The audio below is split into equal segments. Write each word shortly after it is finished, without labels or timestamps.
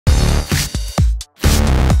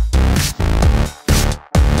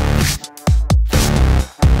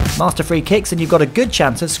Master free kicks and you've got a good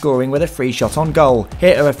chance of scoring with a free shot on goal.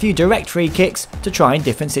 Here are a few direct free kicks to try in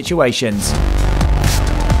different situations.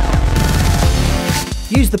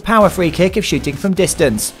 Use the power free kick if shooting from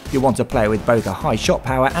distance. You'll want a player with both a high shot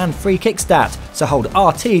power and free kick stat, so hold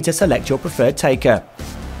RT to select your preferred taker.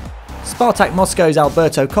 Spartak Moscow's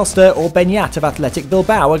Alberto Costa or Benyat of Athletic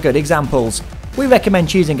Bilbao are good examples. We recommend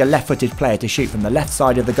choosing a left-footed player to shoot from the left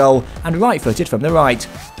side of the goal and right-footed from the right.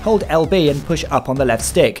 Hold LB and push up on the left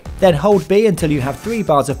stick, then hold B until you have 3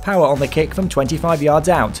 bars of power on the kick from 25 yards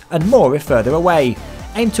out, and more if further away.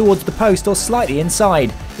 Aim towards the post or slightly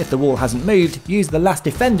inside. If the wall hasn't moved, use the last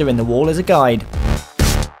defender in the wall as a guide.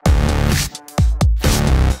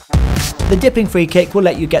 The dipping free kick will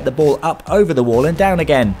let you get the ball up over the wall and down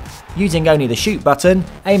again. Using only the shoot button,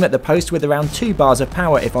 aim at the post with around 2 bars of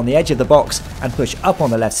power if on the edge of the box and push up on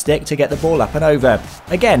the left stick to get the ball up and over.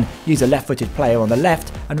 Again, use a left-footed player on the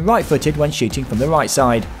left and right-footed when shooting from the right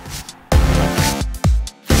side.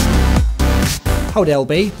 Hold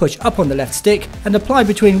LB, push up on the left stick and apply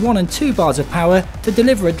between 1 and 2 bars of power to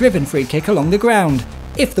deliver a driven free kick along the ground.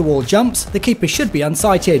 If the wall jumps, the keeper should be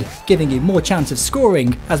unsighted, giving you more chance of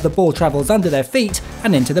scoring as the ball travels under their feet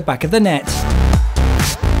and into the back of the net.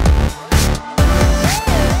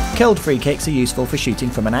 Curled free kicks are useful for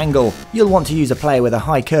shooting from an angle. You'll want to use a player with a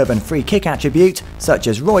high curve and free kick attribute, such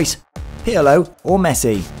as Royce, Pirlo or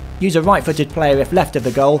Messi. Use a right-footed player if left of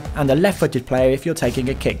the goal and a left-footed player if you're taking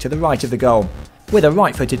a kick to the right of the goal. With a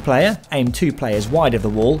right-footed player, aim 2 players wide of the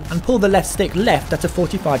wall and pull the left stick left at a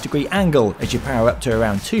 45-degree angle as you power up to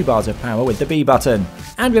around 2 bars of power with the B button.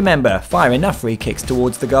 And remember, fire enough free kicks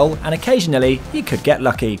towards the goal and occasionally you could get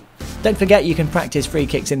lucky. Don't forget you can practice free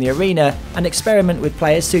kicks in the arena and experiment with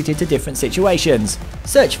players suited to different situations.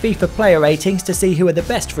 Search FIFA player ratings to see who are the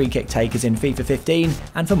best free kick takers in FIFA 15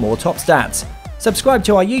 and for more top stats. Subscribe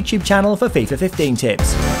to our YouTube channel for FIFA 15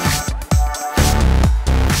 tips.